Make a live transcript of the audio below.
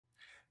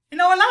In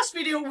our last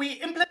video, we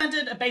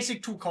implemented a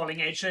basic tool calling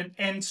agent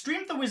and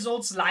streamed the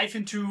results live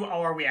into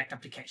our React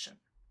application.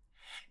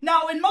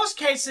 Now, in most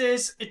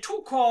cases, a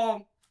tool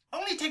call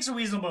only takes a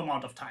reasonable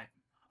amount of time.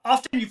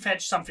 Often you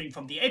fetch something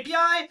from the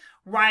API,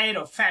 write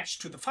or fetch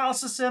to the file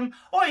system,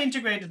 or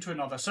integrate into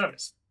another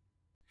service.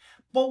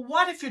 But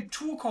what if your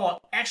tool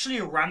call actually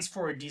runs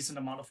for a decent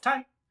amount of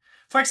time?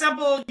 For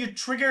example, you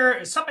trigger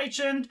a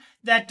sub-agent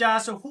that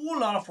does a whole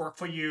lot of work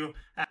for you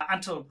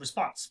until it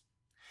responds.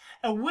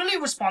 A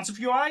really responsive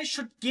UI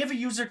should give a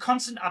user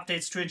constant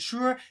updates to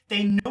ensure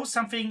they know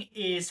something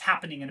is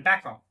happening in the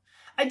background.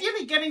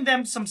 Ideally getting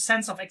them some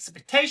sense of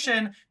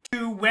expectation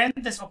to when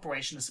this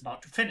operation is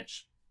about to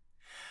finish.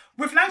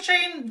 With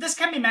LangChain, this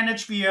can be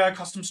managed via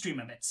custom stream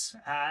emits.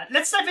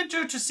 Let's dive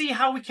into to see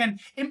how we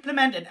can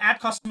implement and add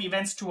custom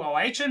events to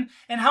our agent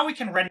and how we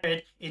can render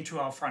it into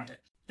our frontend.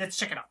 Let's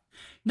check it out.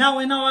 Now,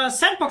 in our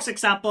sandbox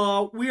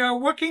example, we are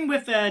working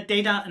with a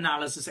data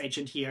analysis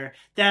agent here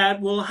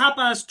that will help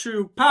us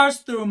to parse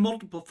through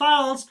multiple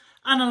files,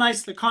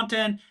 analyze the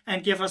content,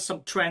 and give us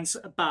some trends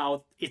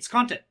about its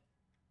content.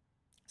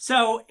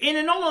 So in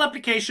a normal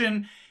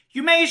application,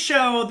 you may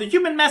show the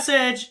human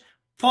message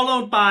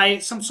followed by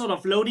some sort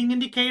of loading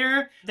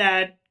indicator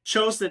that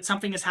shows that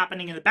something is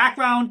happening in the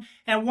background.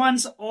 And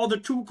once all the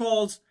tool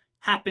calls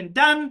have been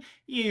done,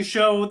 you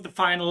show the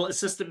final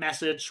assistant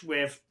message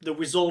with the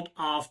result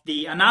of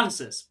the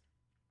analysis.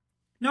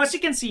 Now, as you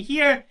can see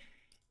here,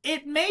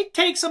 it may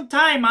take some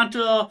time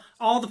until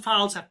all the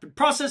files have been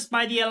processed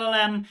by the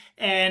LLM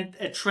and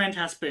a trend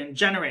has been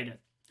generated.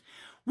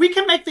 We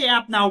can make the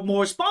app now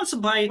more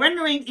responsive by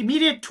rendering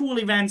immediate tool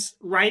events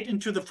right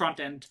into the front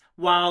end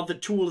while the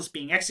tool is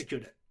being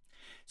executed.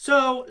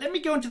 So let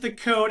me go into the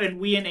code and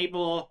we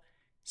enable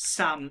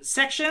some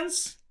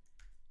sections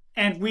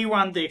and we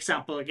run the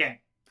example again.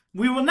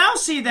 We will now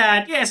see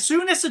that as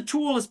soon as the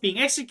tool is being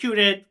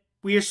executed,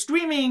 we are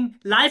streaming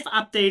live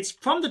updates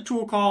from the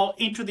tool call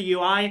into the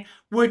UI,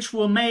 which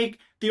will make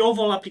the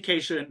overall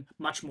application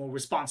much more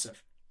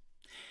responsive.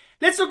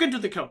 Let's look into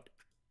the code.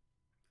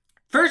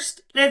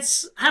 First,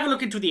 let's have a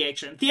look into the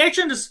agent. The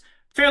agent is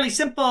fairly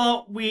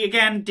simple. We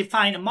again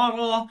define a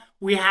model.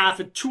 We have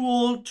a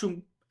tool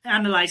to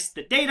analyze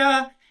the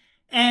data,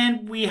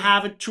 and we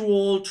have a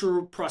tool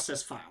to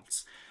process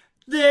files.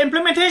 The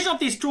implementation of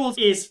these tools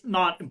is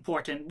not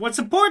important. What's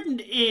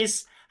important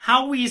is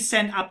how we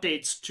send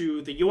updates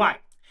to the UI.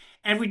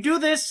 And we do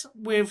this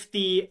with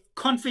the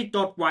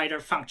config.writer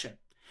function.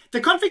 The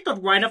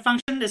config.writer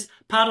function is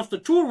part of the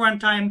tool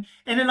runtime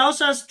and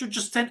allows us to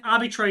just send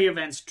arbitrary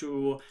events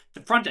to the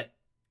frontend.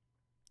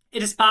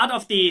 It is part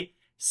of the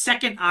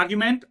second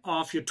argument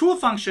of your tool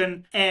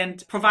function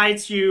and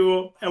provides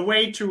you a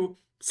way to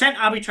send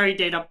arbitrary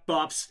data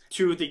blobs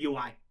to the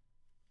UI.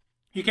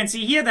 You can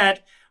see here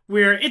that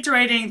we're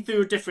iterating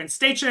through different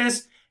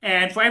stages,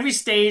 and for every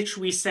stage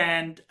we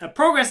send a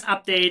progress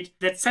update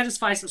that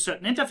satisfies a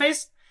certain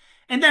interface,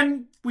 and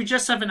then we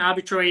just have an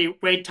arbitrary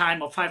wait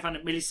time of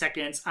 500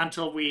 milliseconds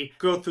until we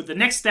go through the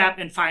next step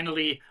and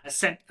finally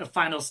send a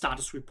final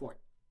status report.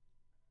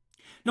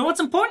 Now,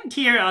 what's important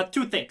here are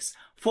two things.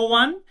 For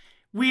one,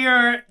 we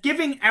are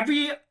giving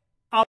every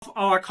of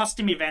our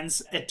custom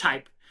events a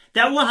type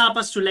that will help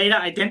us to later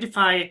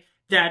identify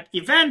that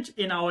event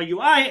in our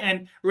UI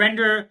and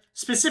render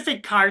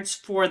specific cards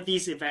for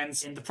these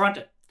events in the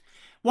frontend.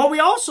 What we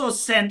also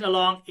send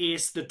along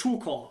is the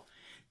tool call.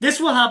 This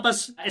will help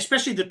us,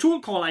 especially the tool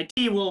call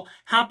ID, will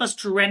help us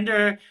to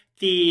render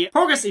the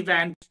progress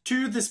event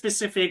to the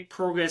specific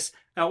progress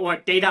or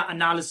data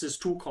analysis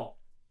tool call.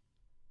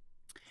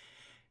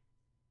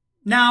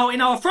 Now,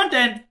 in our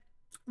frontend,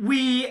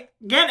 we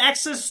get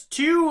access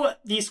to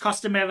these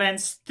custom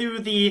events through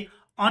the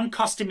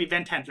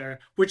onCustomEvent handler,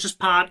 which is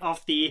part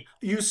of the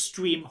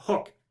useStream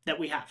hook that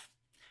we have.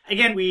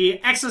 Again, we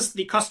access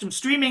the custom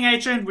streaming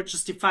agent, which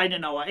is defined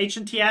in our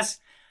agent TS,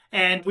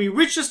 and we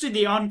register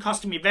the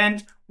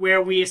onCustomEvent,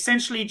 where we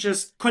essentially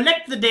just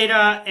collect the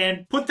data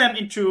and put them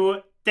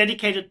into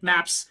dedicated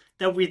maps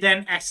that we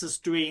then access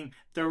during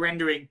the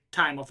rendering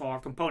time of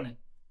our component.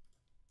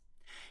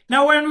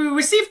 Now, when we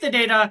receive the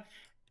data,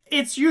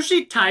 it's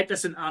usually typed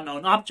as an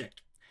unknown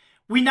object.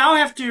 We now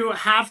have to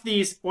have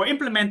these or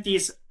implement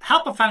these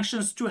helper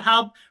functions to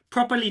help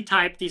properly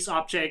type these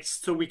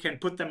objects so we can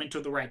put them into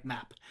the right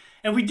map.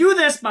 And we do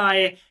this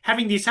by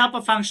having these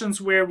helper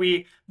functions where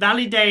we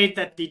validate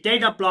that the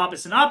data blob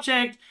is an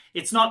object,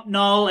 it's not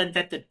null, and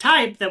that the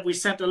type that we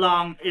sent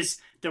along is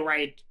the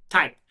right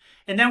type.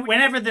 And then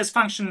whenever this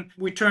function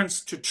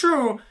returns to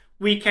true,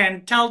 we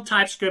can tell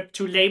TypeScript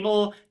to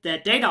label the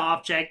data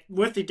object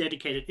with the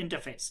dedicated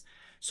interface.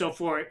 So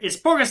for is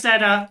progress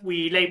data,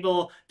 we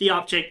label the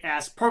object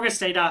as progress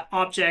data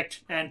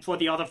object, and for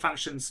the other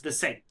functions, the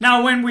same.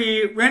 Now, when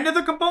we render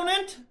the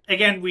component,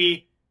 again,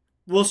 we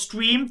will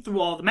stream through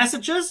all the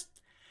messages.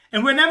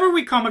 And whenever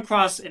we come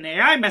across an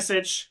AI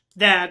message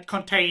that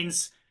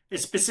contains a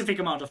specific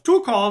amount of tool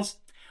calls,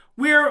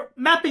 we're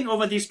mapping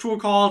over these tool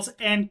calls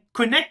and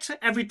connect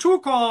every tool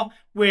call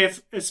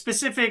with a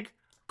specific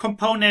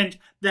component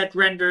that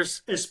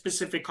renders a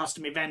specific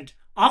custom event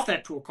of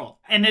that tool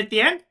call. And at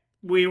the end,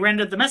 we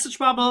rendered the message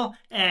bubble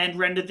and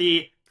rendered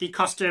the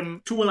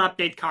custom tool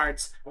update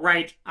cards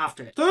right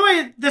after it. So the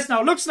way this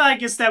now looks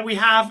like is that we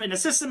have an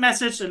assistant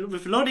message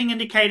with a loading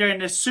indicator,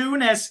 and as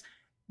soon as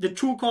the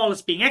tool call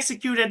is being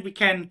executed, we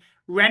can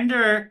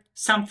render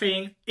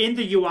something in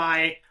the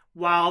UI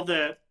while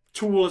the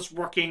tool is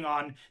working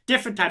on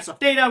different types of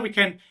data. We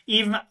can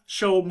even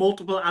show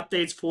multiple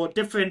updates for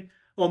different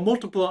or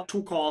multiple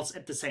tool calls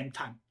at the same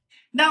time.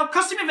 Now,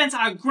 custom events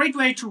are a great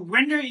way to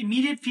render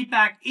immediate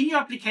feedback in your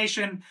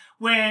application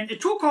when a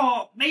tool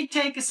call may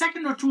take a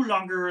second or two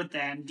longer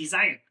than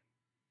desired.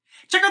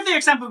 Check out the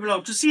example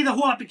below to see the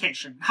whole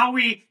application, how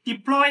we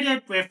deployed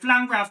it with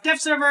LangGraph Dev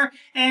Server,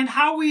 and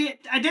how we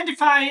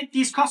identify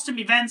these custom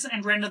events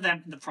and render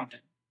them in the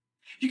frontend.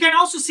 You can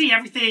also see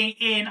everything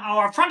in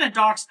our frontend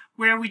docs,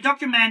 where we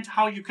document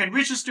how you can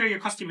register your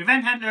custom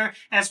event handler,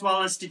 as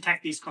well as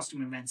detect these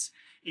custom events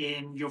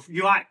in your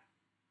UI.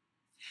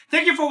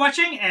 Thank you for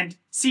watching, and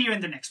see you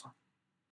in the next one.